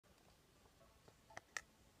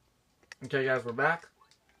Okay, guys, we're back.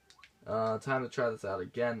 Time to try this out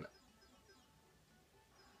again.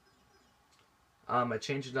 I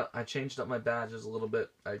changed up my badges a little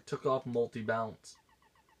bit. I took off multi-bounce,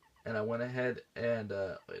 and I went ahead and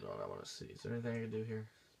wait on. I want to see. Is there anything I can do here?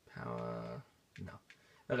 Power? No.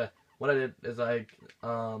 Okay. What I did is I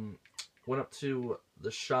went up to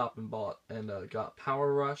the shop and bought and got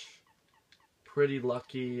Power Rush, Pretty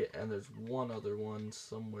Lucky, and there's one other one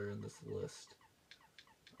somewhere in this list.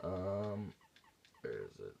 Where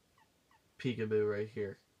is it? Peekaboo right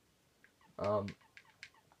here.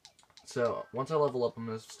 So once I level up, I'm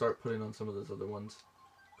gonna start putting on some of those other ones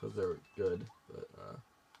because they're good. But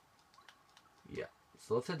yeah.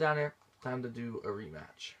 So let's head down here. Time to do a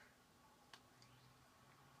rematch.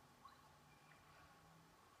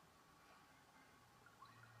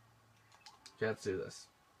 Okay, let's do this.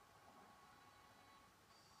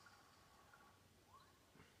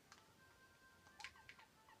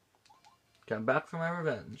 Okay, I'm back for my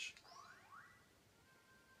revenge.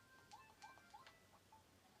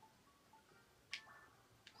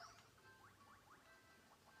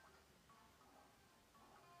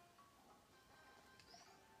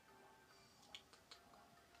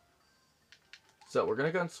 So we're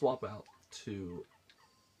gonna go and swap out to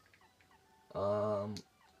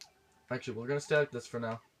actually we're gonna stay like this for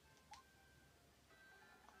now.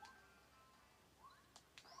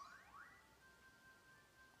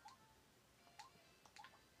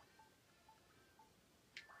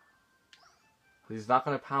 He's not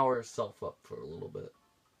gonna power himself up for a little bit.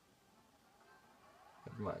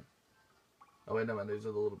 Never mind. Oh wait, never mind, these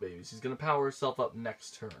are the little babies. He's gonna power himself up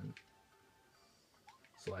next turn.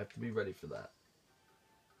 So I have to be ready for that.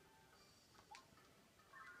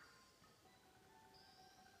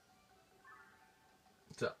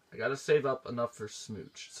 So, I gotta save up enough for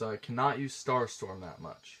Smooch. So I cannot use Starstorm that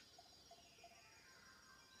much.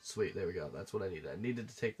 Sweet, there we go. That's what I needed. I needed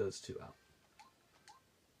to take those two out.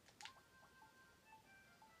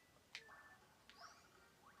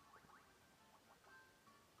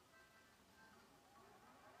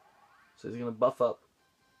 So he's gonna buff up.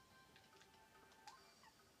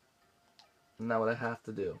 And now what I have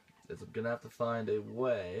to do is I'm gonna have to find a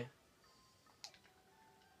way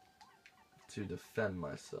to defend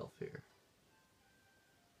myself here.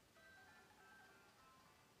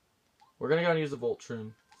 We're gonna go and use a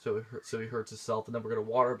Voltron so he hurts himself, and then we're gonna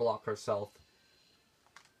water block ourselves.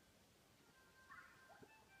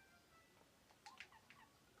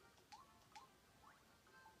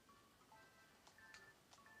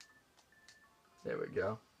 There we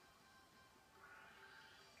go.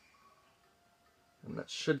 And that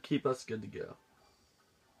should keep us good to go.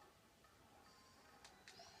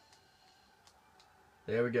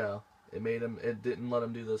 There we go. It made him. It didn't let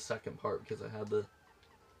him do the second part because I had the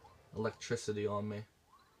electricity on me.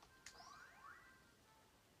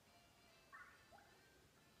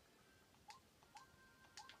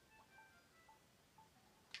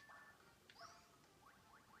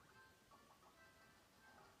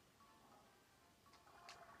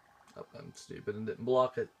 Oh, I'm stupid and didn't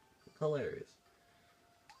block it. Hilarious.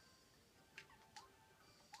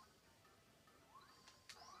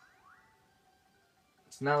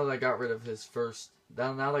 So now that I got rid of his first...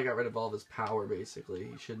 Now that I got rid of all of his power, basically,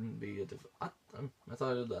 he shouldn't be a... I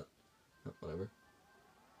thought I did that. Oh, whatever.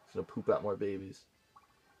 He's gonna poop out more babies.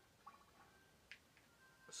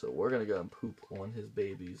 So we're gonna go and poop on his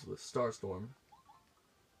babies with Starstorm.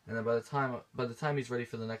 And then by the time he's ready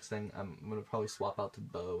for the next thing, I'm gonna probably swap out to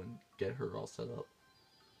Bo and get her all set up.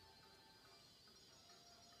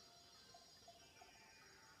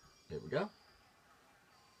 Here we go.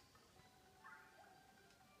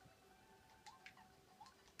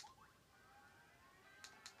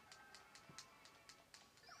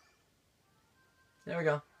 There we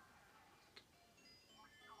go.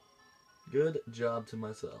 Good job to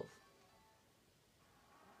myself.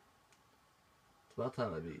 It's about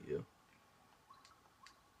time I beat you.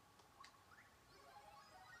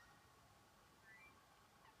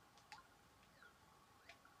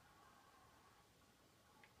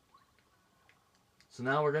 So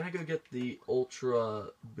now we're gonna go get the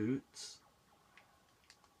Ultra Boots.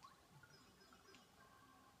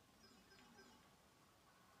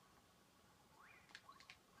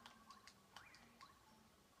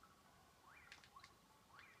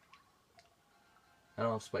 I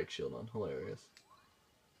don't have Spike Shield on. Hilarious.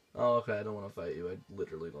 Oh, okay, I don't want to fight you. I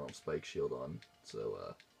literally don't have Spike Shield on.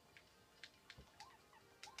 So,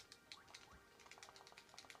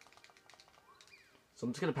 So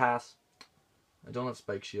I'm just gonna pass. I don't have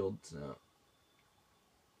Spike Shield, so...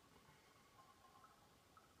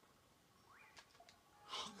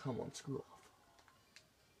 Oh, come on, screw off.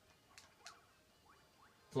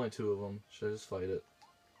 There's only 2 of them. Should I just fight it?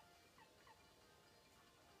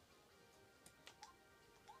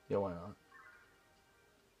 Yeah, why not?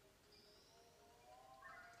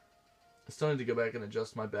 I still need to go back and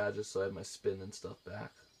adjust my badges so I have my spin and stuff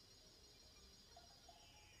back.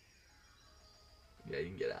 Yeah, you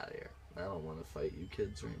can get out of here. I don't want to fight you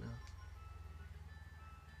kids right now.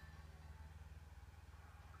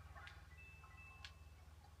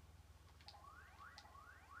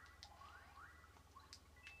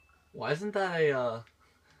 Why isn't that a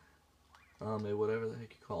whatever the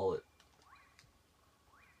heck you call it?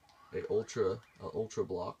 A ultra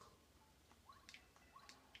block.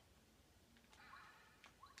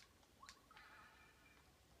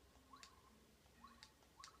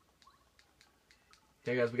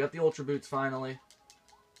 Okay, guys, we got the ultra boots finally.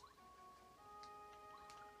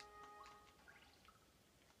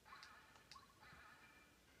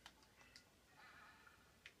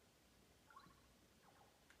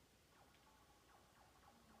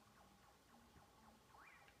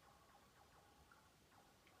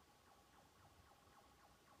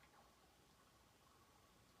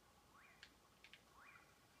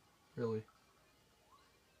 Really?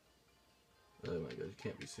 Oh my god, you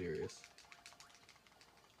can't be serious.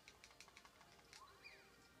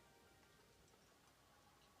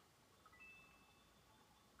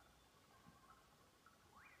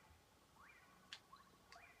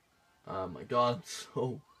 Oh my god, I'm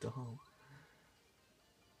so dumb.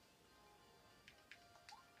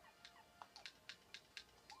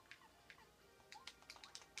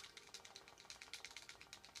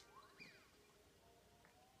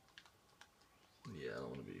 Yeah, I don't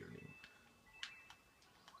want to be here anymore.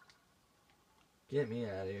 Get me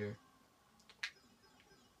out of here.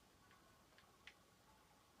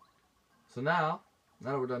 So now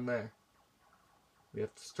that we're done there, we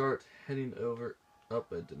have to start heading over. Oh,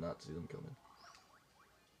 I did not see them coming.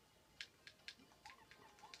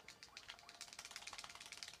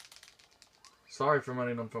 Sorry for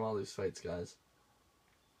running them from all these fights, guys.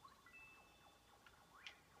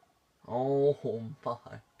 Oh my.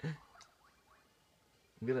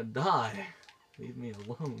 I'm gonna die. Leave me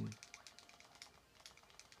alone.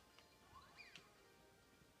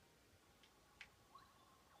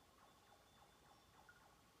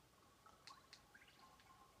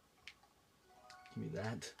 Give me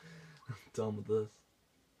that. I'm done with this.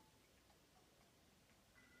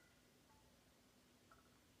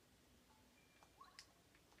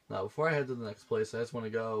 Now, before I head to the next place, I just want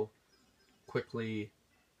to go quickly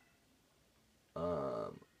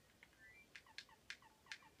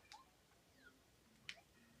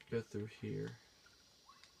go through here.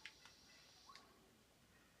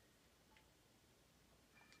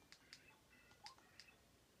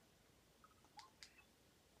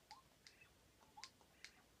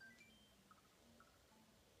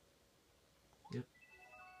 Yep.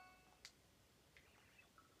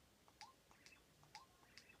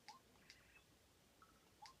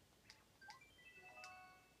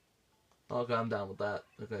 Okay, I'm down with that.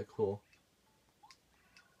 Okay, cool.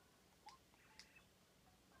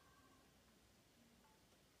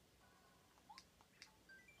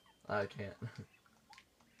 I can't.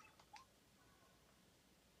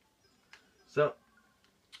 So,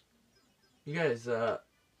 you guys, what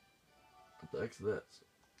the heck's this?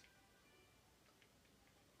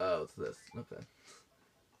 Oh, it's this. Okay.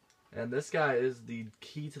 And this guy is the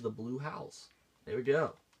key to the blue house. There we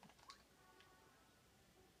go.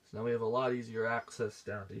 So now we have a lot easier access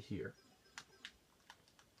down to here.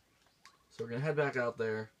 So we're going to head back out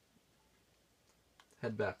there.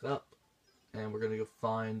 Head back up. And we're going to go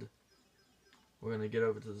find... We're going to get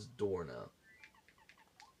over to this door now.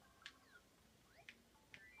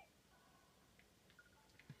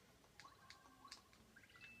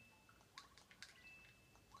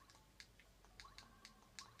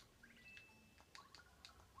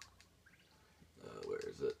 Where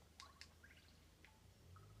is it?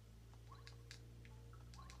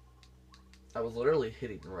 I was literally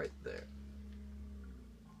hitting right there.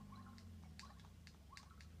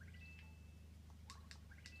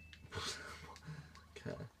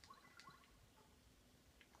 Okay.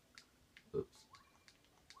 Oops.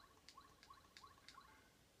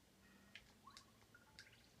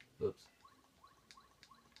 Oops.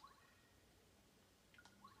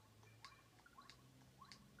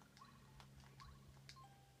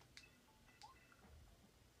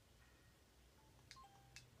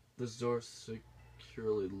 This door's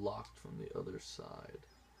securely locked from the other side.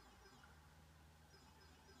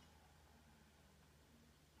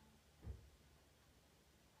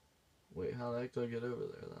 Wait, how the heck do I get over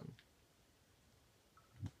there then?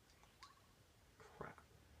 Crap.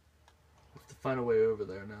 I have to find a way over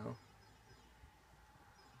there now.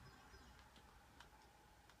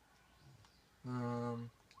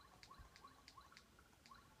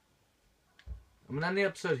 I'm gonna end the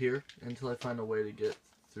episode here until I find a way to get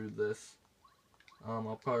through this.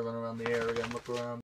 I'll probably run around the area and look around.